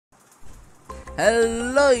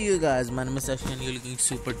Hello you guys, my name is Akshay and you're looking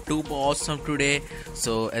super duper awesome today.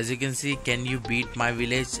 So as you can see, can you beat my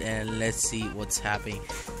village? And let's see what's happening.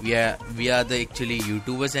 We are the actually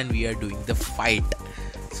YouTubers and we are doing the fight.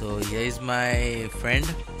 So here is my friend.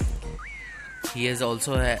 He has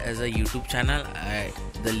also has a YouTube channel.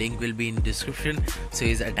 The link will be in description. So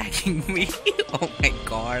he's attacking me. Oh my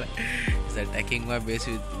god, he's attacking my base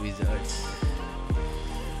with wizards.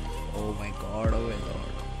 Oh my god, oh my god.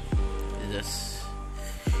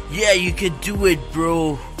 Yeah, you can do it,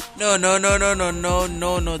 bro. No,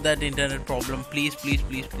 that internet problem. Please.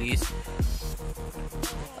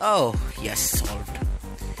 Oh, yes, solved.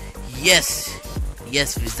 Yes,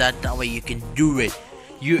 Wizard Tower, you can do it.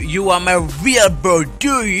 You are my real bro,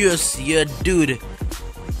 yes, you dude.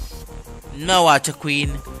 No, Archer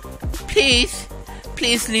Queen. Please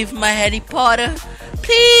leave my Harry Potter.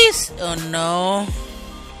 Please. Oh no.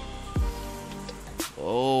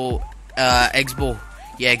 Oh. Expo.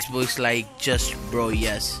 Yeah, Expo is like just bro,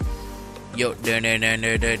 yes. Yo, so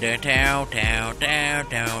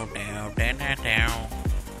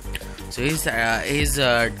he's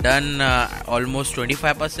done almost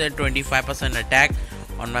 25% attack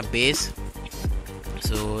on my base.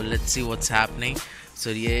 So let's see what's happening.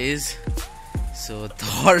 So here is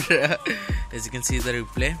Thor. As you can see the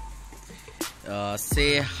replay.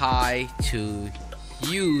 Say hi to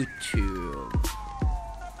YouTube.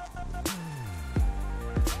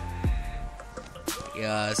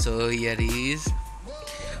 Yeah, so here he is.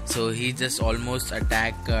 So he just almost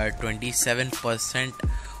attacked 27%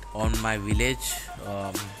 on my village.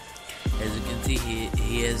 As you can see,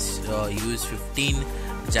 he has used 15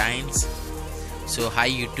 giants. So hi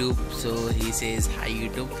YouTube. So he says hi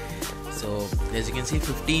YouTube. So as you can see,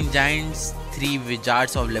 15 giants, 3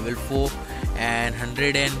 wizards of level 4, and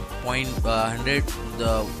 101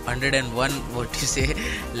 what you say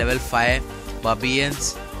level 5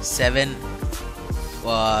 barbarians, 7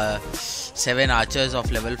 archers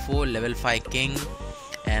of level 4, level 5 king,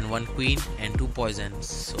 and 1 queen and 2 poisons.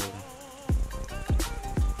 So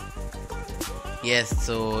yes,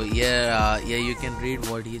 so here you can read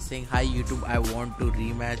what he's saying. Hi YouTube, I want to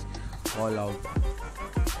rematch all out.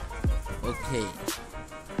 Okay,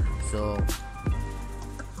 so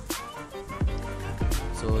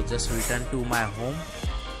just return to my home.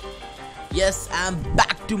 Yes, I'm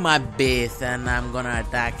back to my base and I'm gonna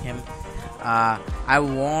attack him. I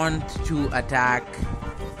want to attack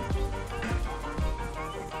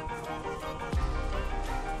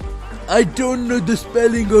I don't know the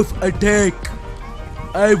spelling of attack.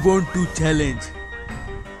 I want to challenge.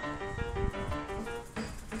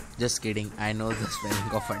 Just kidding, I know the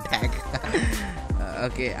spelling of attack.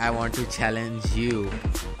 Okay, I want to challenge you.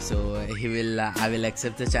 So I will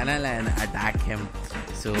accept the channel and attack him.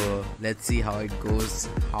 So let's see how it goes,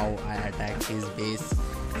 how I attack his base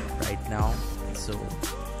right now. So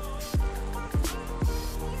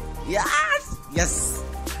yes,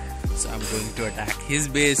 so I'm going to attack his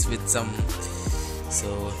base with some.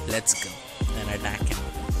 So let's go and attack him.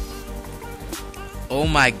 Oh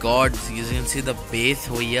my god, you can see the base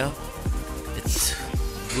over here. It's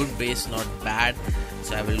good base, not bad.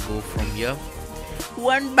 So I will go from here.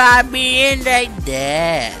 1 barbarian right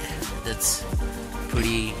there. That's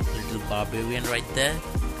pretty little barbarian right there.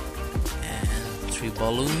 And 3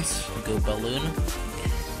 balloons. Go balloon.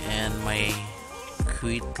 And my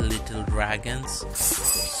cute little dragons.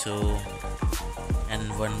 So,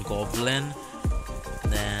 and 1 goblin.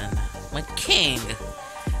 Then my king.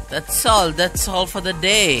 That's all for the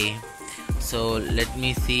day. So let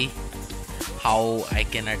me see how I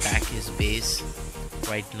can attack his base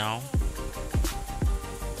right now.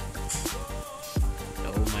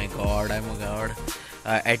 Oh my god.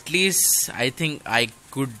 At least I think I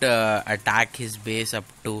could attack his base up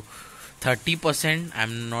to 30%.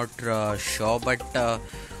 I'm not sure, but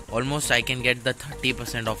almost I can get the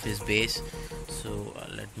 30% of his base. So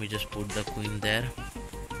let me just put the queen there.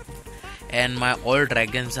 And my all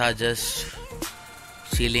dragons are just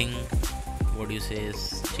chilling. What do you say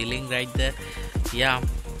is chilling right there? Yeah.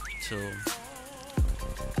 So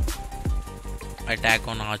attack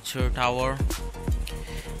on archer tower.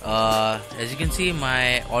 As you can see,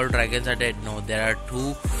 my all dragons are dead. No, there are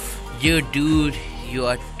 2. You dude, you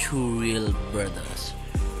are 2 real brothers.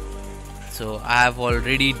 So I have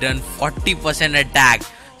already done 40% attack.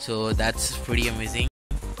 So that's pretty amazing.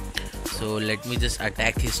 So let me just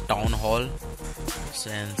attack his town hall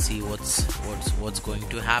and see what's going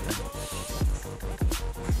to happen.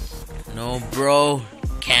 No, bro,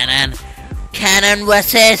 cannon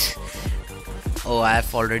versus. Oh, I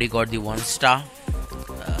have already got the 1 star.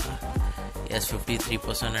 Yes,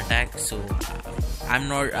 53% attack. So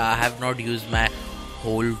I have not used my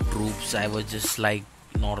whole troops. I was just like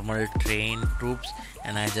normal train troops,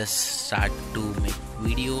 and I just start to make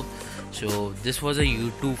video. So this was a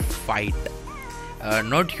YouTube fight.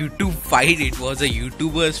 Not YouTube fight, it was a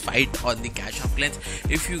YouTubers fight on the Clash of Clans.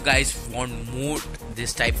 If you guys want more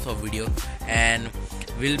this types of video, and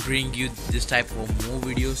we'll bring you this type of more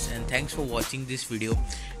videos. And thanks for watching this video,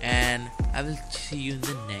 and I will see you in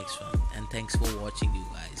the next one. And thanks for watching, you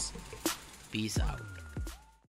guys. Peace out.